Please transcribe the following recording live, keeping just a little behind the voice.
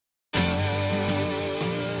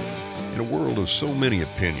a world of so many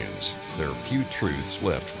opinions, there are few truths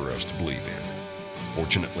left for us to believe in.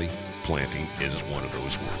 Fortunately, planting isn't one of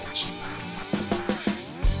those worlds.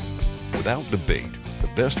 Without debate, the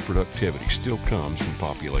best productivity still comes from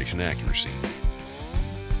population accuracy,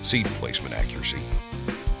 seed placement accuracy,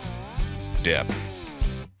 depth,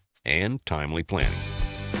 and timely planting.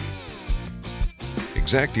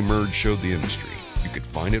 ExactEmerge showed the industry you could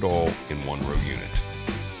find it all in one row unit.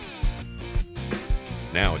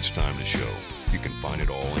 Now it's time to show you can find it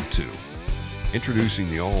all in two. Introducing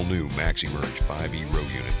the all-new MaxEmerge 5E row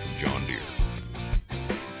unit from John Deere.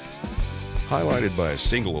 Highlighted by a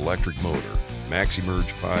single electric motor,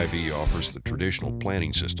 MaxEmerge 5E offers the traditional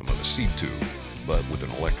planting system of a seed tube, but with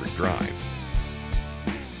an electric drive.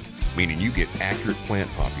 Meaning you get accurate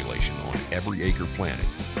plant population on every acre planted,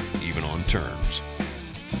 even on terms.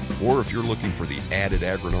 Or if you're looking for the added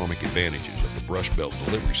agronomic advantages of the brush belt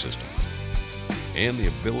delivery system and the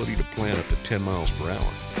ability to plant up to 10 miles per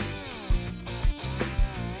hour.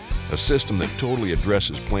 A system that totally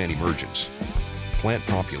addresses plant emergence, plant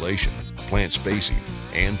population, plant spacing,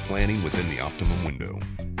 and planting within the optimum window.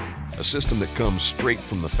 A system that comes straight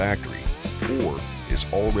from the factory or is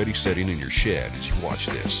already setting in your shed as you watch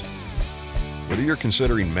this. Whether you're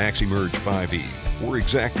considering MaxEmerge 5E or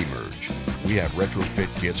ExactEmerge, we have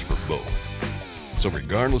retrofit kits for both. So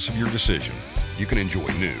regardless of your decision, you can enjoy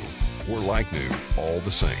new or like new all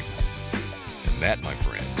the same. And that, my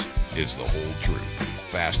friends, is the whole truth.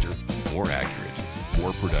 Faster, more accurate,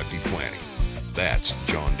 more productive planting. That's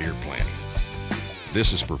John Deere planting.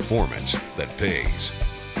 This is performance that pays.